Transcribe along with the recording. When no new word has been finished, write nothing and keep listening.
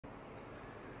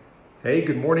Hey,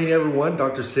 good morning everyone.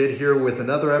 Dr. Sid here with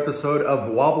another episode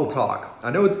of Wobble Talk.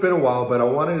 I know it's been a while, but I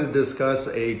wanted to discuss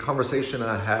a conversation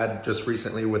I had just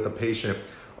recently with a patient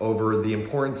over the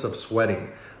importance of sweating.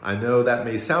 I know that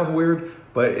may sound weird,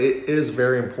 but it is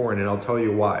very important, and I'll tell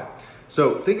you why.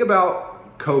 So think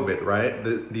about COVID,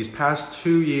 right? These past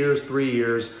 2 years, 3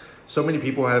 years, so many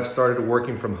people have started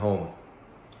working from home.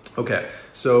 Okay,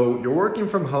 so you're working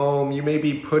from home, you may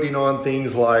be putting on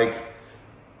things like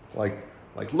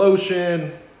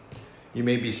lotion, you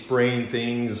may be spraying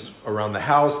things around the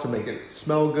house to make it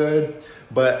smell good,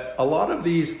 but a lot of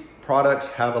these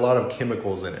products have a lot of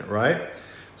chemicals in it, right?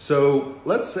 So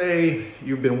let's say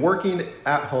you've been working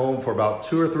at home for about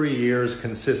 2 or 3 years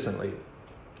consistently,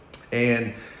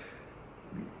 and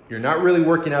you're not really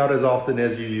working out as often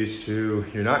as you used to,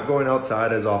 you're not going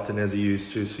outside as often as you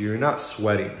used to, so you're not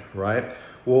sweating, right?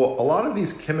 Well, a lot of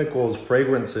these chemicals,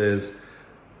 fragrances,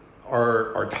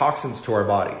 are toxins to our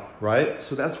body, right?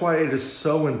 So that's why it is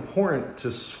so important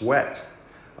to sweat.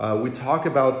 We talk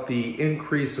about the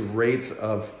increase of rates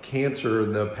of cancer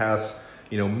in the past,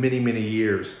 many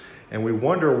years. And we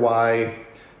wonder why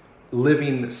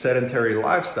living sedentary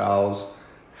lifestyles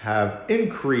have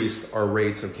increased our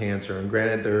rates of cancer. And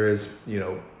granted, there is,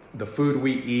 the food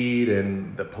we eat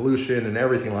and the pollution and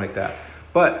everything like that.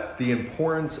 But the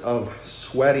importance of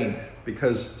sweating,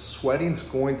 because sweating is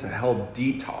going to help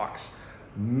detox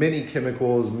many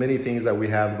chemicals, many things that we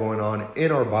have going on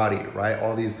in our body, right?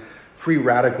 All these free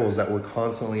radicals that we're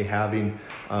constantly having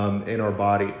in our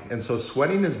body. And so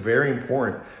sweating is very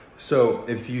important. So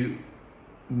if you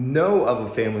know of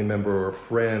a family member or a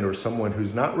friend or someone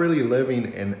who's not really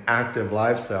living an active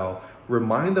lifestyle,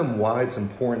 remind them why it's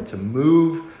important to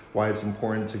move, why it's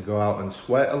important to go out and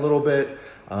sweat a little bit.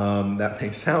 That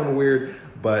may sound weird,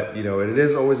 but it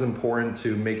is always important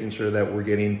to making sure that we're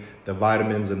getting the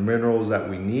vitamins and minerals that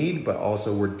we need, but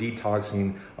also we're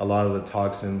detoxing a lot of the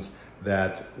toxins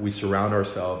that we surround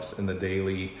ourselves in the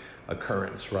daily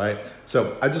occurrence, right?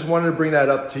 So I just wanted to bring that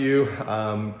up to you.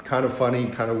 Kind of funny,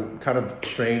 kind of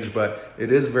strange, but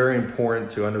it is very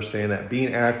important to understand that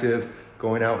being active,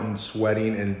 going out and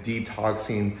sweating and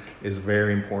detoxing is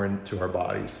very important to our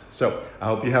bodies. So I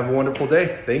hope you have a wonderful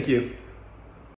day. Thank you.